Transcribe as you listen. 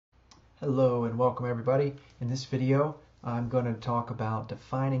Hello and welcome everybody. In this video I'm going to talk about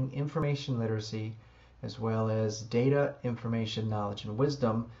defining information literacy as well as data, information, knowledge, and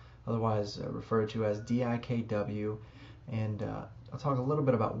wisdom, otherwise referred to as DIKW, and I'll talk a little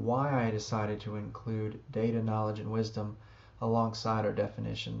bit about why I decided to include data, knowledge, and wisdom alongside our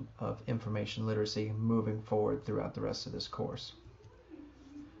definition of information literacy moving forward throughout the rest of this course.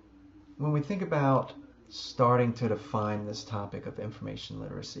 When we think about starting to define this topic of information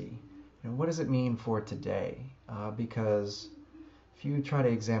literacy, and what does it mean for today? Because if you try to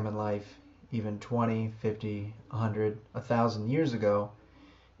examine life even 20, 50, 100, 1,000 years ago,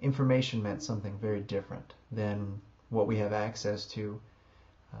 information meant something very different than what we have access to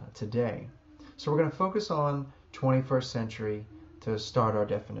today. So we're going to focus on 21st century to start our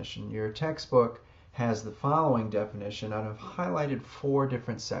definition. Your textbook has the following definition, and I've highlighted 4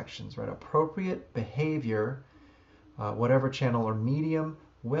 different sections, right? Appropriate behavior, whatever channel or medium,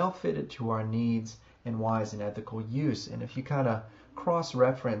 well fitted to our needs, and wise and ethical use. And if you kind of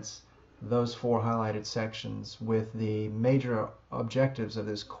cross-reference those 4 highlighted sections with the major objectives of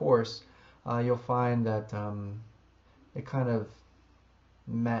this course, you'll find that they kind of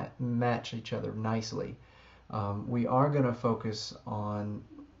match each other nicely. We are going to focus on,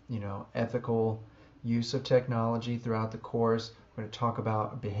 ethical use of technology throughout the course. We're going to talk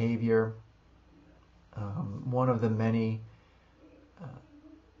about behavior. One of the many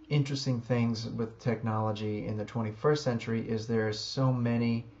interesting things with technology in the 21st century is there are so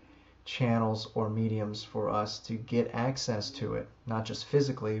many channels or mediums for us to get access to it, not just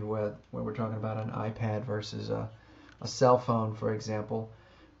physically, when we're talking about an iPad versus a cell phone, for example,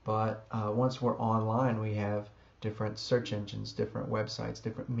 but once we're online, we have different search engines, different websites,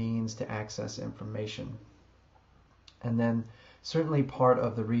 different means to access information. And then certainly part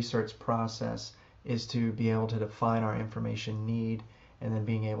of the research process is to be able to define our information need and then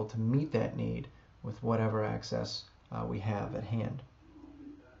being able to meet that need with whatever access we have at hand.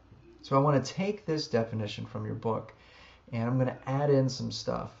 So I want to take this definition from your book, and I'm going to add in some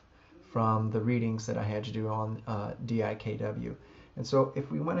stuff from the readings that I had you do on DIKW. And so if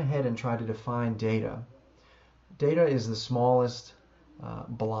we went ahead and tried to define data, data is the smallest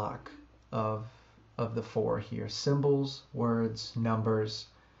block of the 4 here. Symbols, words, numbers,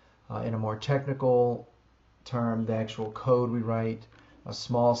 in a more technical term, the actual code we write, a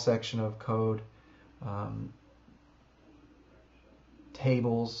small section of code,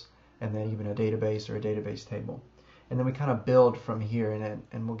 tables, and then even a database or a database table. And then we kind of build from here,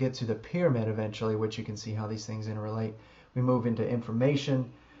 and we'll get to the pyramid eventually, which you can see how these things interrelate. We move into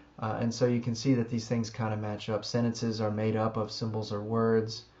information, and so you can see that these things kind of match up. Sentences are made up of symbols or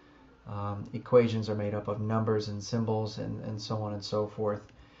words. Equations are made up of numbers and symbols, and so on and so forth.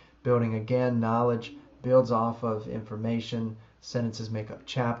 Building again, knowledge builds off of information. Sentences make up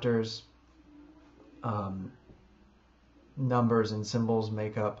chapters. Numbers and symbols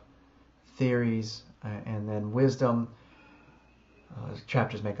make up theories, and then wisdom.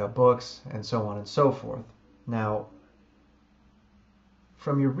 Chapters make up books, and so on and so forth. Now,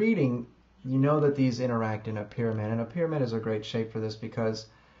 from your reading, you know that these interact in a pyramid, and a pyramid is a great shape for this because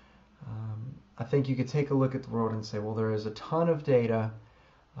I think you could take a look at the world and say, well, there is a ton of data,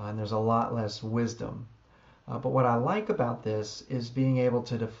 and there's a lot less wisdom. But what I like about this is being able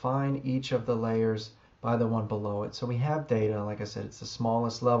to define each of the layers by the one below it. So we have data, like I said, it's the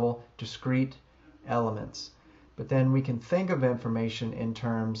smallest level, discrete elements. But then we can think of information in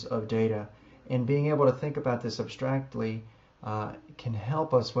terms of data, and being able to think about this abstractly can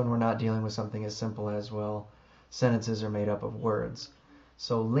help us when we're not dealing with something as simple as, well, sentences are made up of words.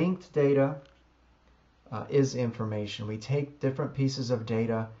 So linked data is information. We take different pieces of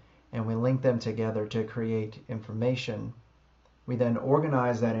data and we link them together to create information. We then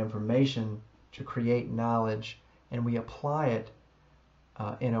organize that information to create knowledge, and we apply it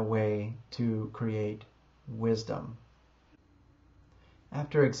in a way to create wisdom.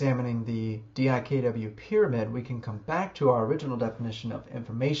 After examining the DIKW pyramid, we can come back to our original definition of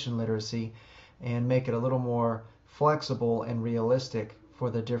information literacy and make it a little more flexible and realistic for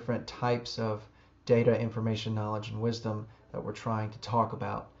the different types of data, information, knowledge, and wisdom that we're trying to talk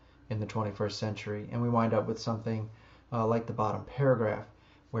about in the 21st century. And we wind up with something like the bottom paragraph,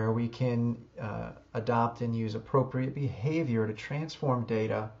 where we can adopt and use appropriate behavior to transform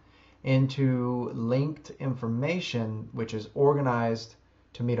data into linked information, which is organized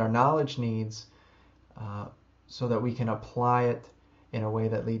to meet our knowledge needs, so that we can apply it in a way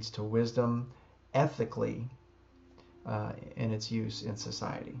that leads to wisdom ethically in its use in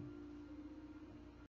society.